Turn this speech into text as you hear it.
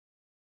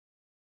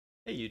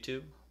Hey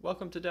YouTube,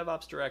 welcome to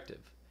DevOps Directive.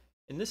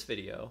 In this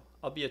video,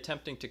 I'll be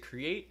attempting to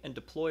create and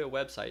deploy a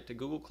website to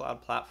Google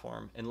Cloud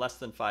Platform in less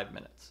than 5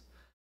 minutes.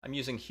 I'm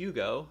using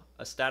Hugo,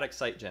 a static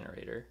site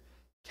generator,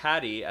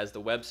 Caddy as the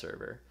web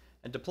server,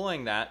 and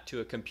deploying that to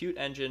a compute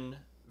engine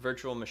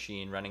virtual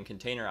machine running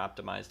container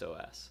optimized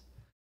OS.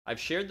 I've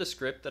shared the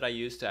script that I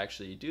used to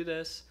actually do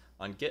this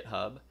on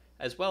GitHub,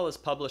 as well as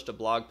published a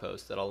blog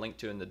post that I'll link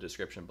to in the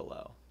description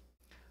below.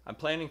 I'm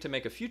planning to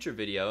make a future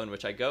video in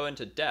which I go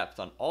into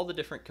depth on all the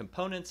different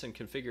components and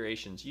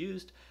configurations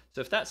used, so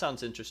if that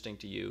sounds interesting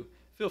to you,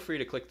 feel free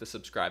to click the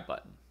subscribe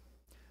button.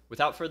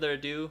 Without further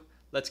ado,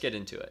 let's get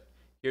into it.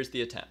 Here's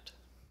the attempt.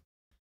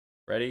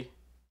 Ready?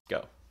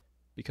 Go.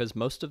 Because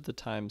most of the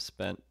time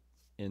spent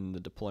in the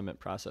deployment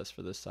process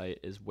for this site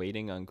is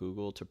waiting on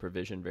Google to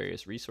provision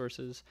various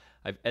resources,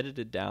 I've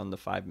edited down the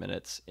 5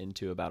 minutes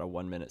into about a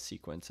 1-minute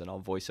sequence, and I'll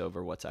voice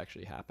over what's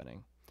actually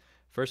happening.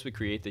 First, we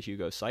create the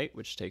Hugo site,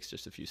 which takes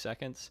just a few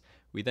seconds.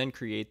 We then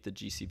create the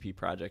GCP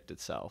project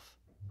itself.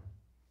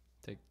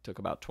 It took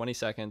about 20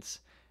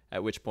 seconds,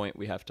 at which point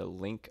we have to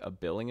link a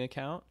billing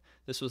account.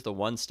 This was the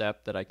one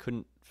step that I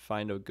couldn't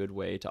find a good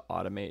way to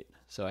automate,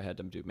 so I had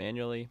to do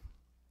manually.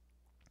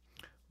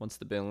 Once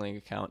the billing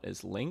account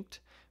is linked,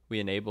 we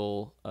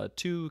enable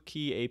two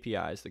key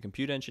APIs, the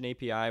Compute Engine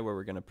API, where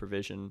we're going to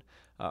provision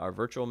our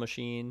virtual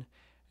machine,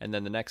 and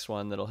then the next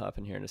one that'll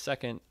happen here in a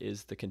second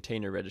is the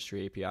Container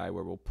Registry API,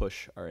 where we'll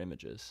push our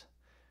images.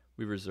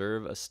 We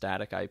reserve a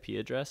static IP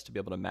address to be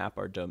able to map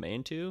our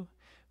domain to.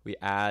 We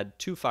add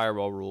two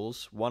firewall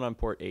rules, one on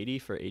port 80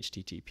 for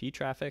HTTP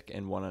traffic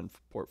and one on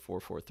port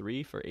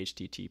 443 for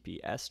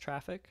HTTPS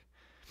traffic.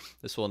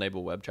 This will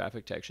enable web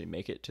traffic to actually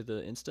make it to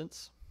the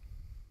instance.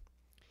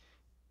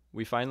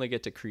 We finally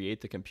get to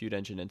create the Compute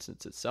Engine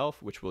instance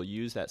itself, which will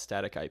use that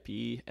static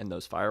IP and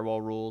those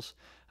firewall rules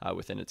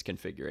within its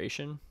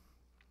configuration.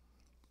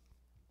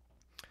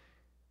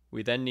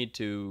 We then need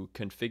to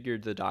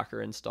configure the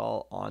Docker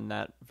install on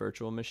that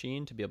virtual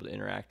machine to be able to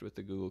interact with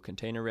the Google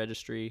Container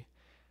Registry.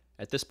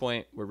 At this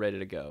point, we're ready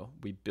to go.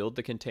 We build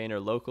the container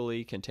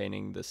locally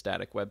containing the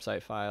static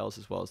website files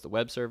as well as the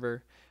web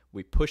server.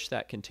 We push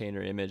that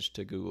container image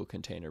to Google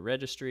Container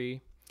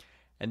Registry,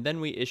 and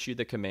then we issue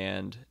the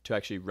command to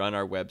actually run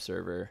our web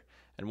server.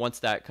 And once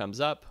that comes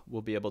up,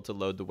 we'll be able to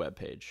load the web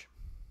page.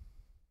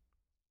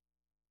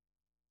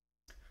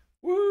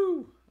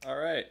 Woo! All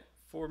right.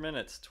 4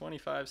 minutes,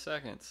 25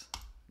 seconds.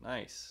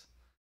 Nice.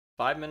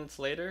 5 minutes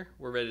later,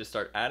 we're ready to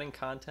start adding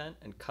content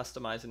and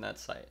customizing that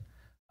site.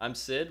 I'm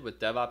Sid with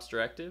DevOps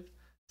Directive.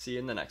 See you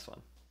in the next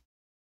one.